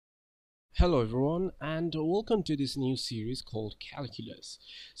Hello everyone and welcome to this new series called Calculus.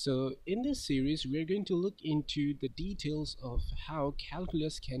 So in this series we are going to look into the details of how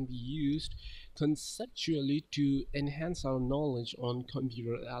calculus can be used conceptually to enhance our knowledge on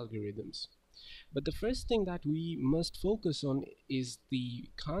computer algorithms. But the first thing that we must focus on is the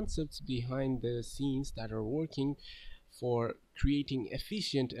concepts behind the scenes that are working for creating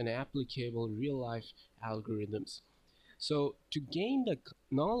efficient and applicable real-life algorithms. So to gain the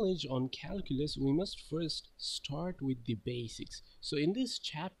knowledge on calculus, we must first start with the basics. So in this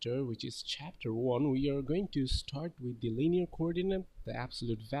chapter, which is chapter 1, we are going to start with the linear coordinate, the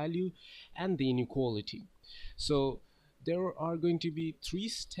absolute value, and the inequality. So there are going to be 3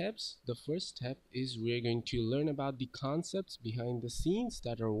 steps. The first step is we are going to learn about the concepts behind the scenes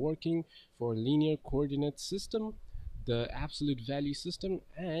that are working for linear coordinate system, the absolute value system,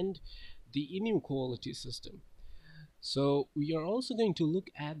 and the inequality system. So we are also going to look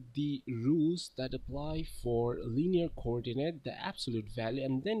at the rules that apply for linear coordinate, the absolute value,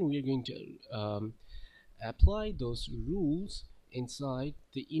 and then we are going to apply those rules inside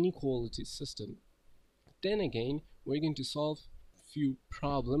the inequality system. Then again, we're going to solve few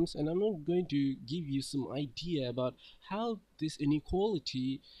problems, and I'm going to give you some idea about how this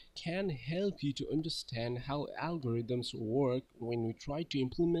inequality can help you to understand how algorithms work when we try to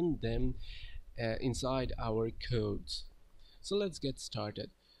implement them inside our codes. So let's get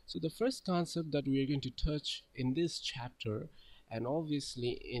started. So the first concept that we are going to touch in this chapter, and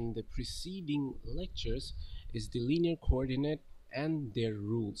obviously in the preceding lectures, is the linear coordinate and their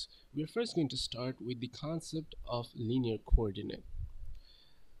rules. We're first going to start with the concept of linear coordinate.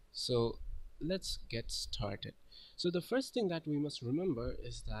 So let's get started. So the first thing that we must remember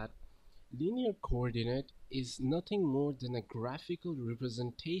is that linear coordinate is nothing more than a graphical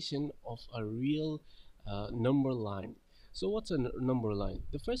representation of a real number line. So what's a number line?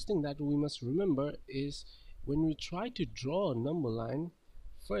 The first thing that we must remember is when we try to draw a number line,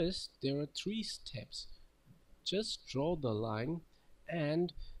 first there are 3 steps. Just draw the line,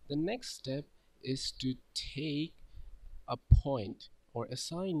 and the next step is to take a point or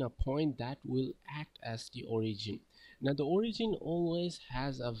assign a point that will act as the origin. Now the origin always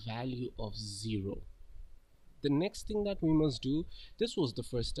has a value of 0. The next thing that we must do, this was the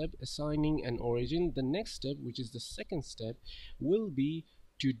first step, assigning an origin. The next step, which is the second step, will be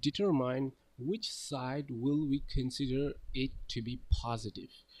to determine which side will we consider it to be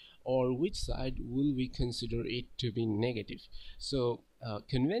positive, or which side will we consider it to be negative. So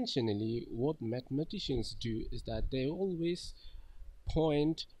conventionally, what mathematicians do is that they always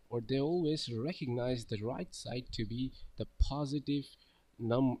point, or they always recognize the right side to be the positive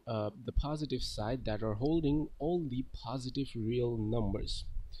the positive side that are holding all the positive real numbers.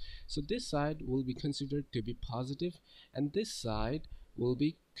 So this side will be considered to be positive, and this side will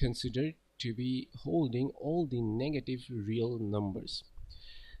be considered to be holding all the negative real numbers.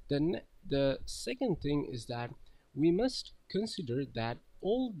 Then the second thing is that we must consider that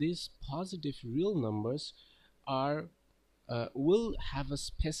all these positive real numbers are will have a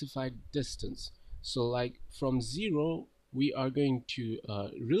specified distance. So like from 0, we are going to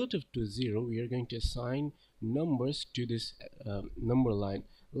relative to 0, we are going to assign numbers to this number line.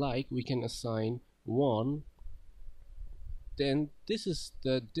 Like we can assign 1, then this is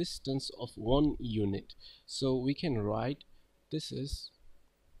the distance of 1 unit. So we can write this is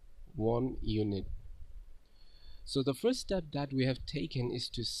 1 unit. So the first step that we have taken is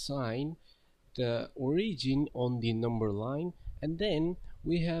to assign the origin on the number line, and then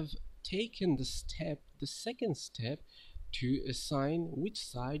we have taken the second step, to assign which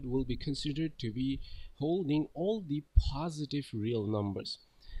side will be considered to be holding all the positive real numbers.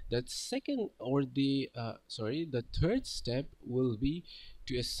 The third step will be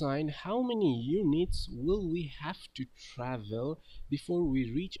to assign how many units will we have to travel before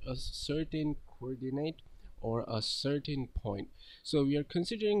we reach a certain coordinate or a certain point. So we are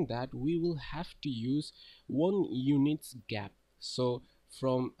considering that we will have to use 1 unit's gap. So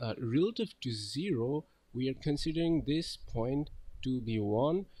from relative to 0, we are considering this point to be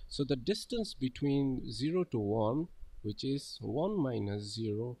 1. So the distance between 0 to 1, which is 1 minus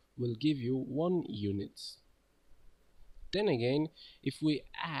 0, will give you 1 units. Then again, if we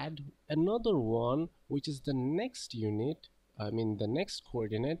add another 1, which is the next unit, the next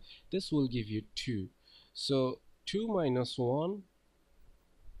coordinate, this will give you 2. So 2 minus 1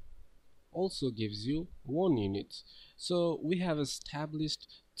 also gives you 1 unit. So we have established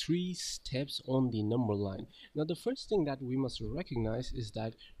 3 steps on the number line. Now the first thing that we must recognize is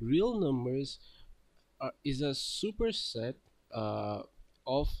that real numbers is a superset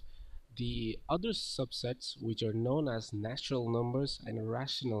of the other subsets, which are known as natural numbers and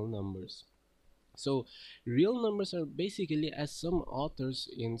rational numbers. So real numbers are basically, as some authors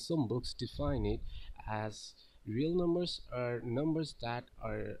in some books define it, as real numbers are numbers that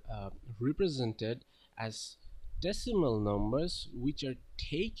are represented as decimal numbers, which are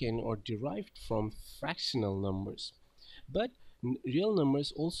taken or derived from fractional numbers. But real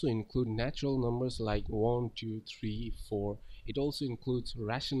numbers also include natural numbers like 1, 2, 3, 4. It also includes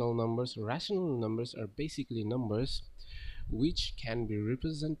rational numbers. Rational numbers are basically numbers which can be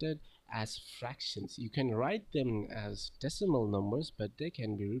represented as fractions. You can write them as decimal numbers, but they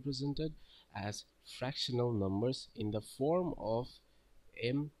can be represented as fractional numbers in the form of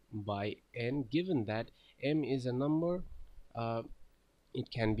m by n, given that m is a number.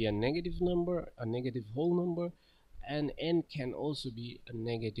 It can be a negative number, a negative whole number, and n can also be a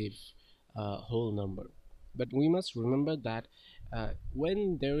negative whole number. But we must remember that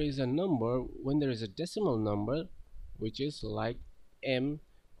when there is a number, when there is a decimal number, which is like m,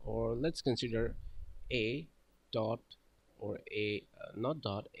 or let's consider a dot, or a not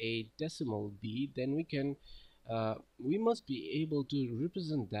dot, a decimal b, then we must be able to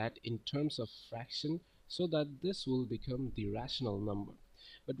represent that in terms of fraction, so that this will become the rational number.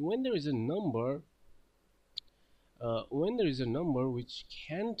 But when there is a number, which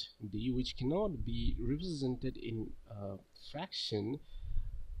cannot be represented in fraction,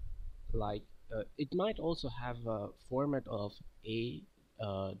 like it might also have a format of a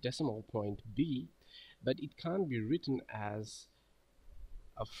decimal point b, but it can't be written as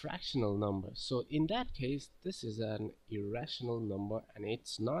a fractional number. So in that case, this is an irrational number, and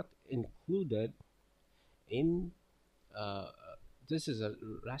it's not included in this is a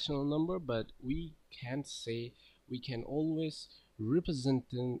rational number, but we can't say, we can always represent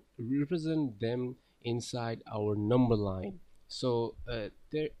them inside our number line. So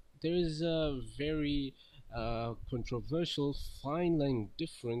there is a very controversial fine line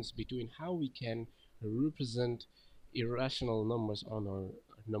difference between how we can represent irrational numbers on our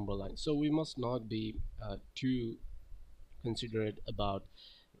number line. So we must not be too considerate about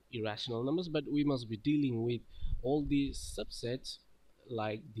irrational numbers, but we must be dealing with all the subsets,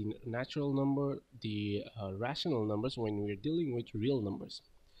 like the natural number, the rational numbers, when we're dealing with real numbers.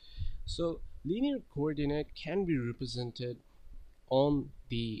 So linear coordinate can be represented on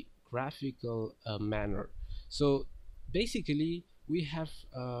the graphical manner. So basically we have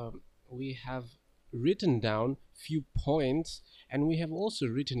written down few points, and we have also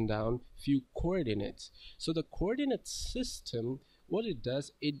written down few coordinates. So the coordinate system, what it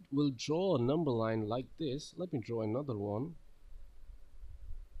does, it will draw a number line like this. Let me draw another one.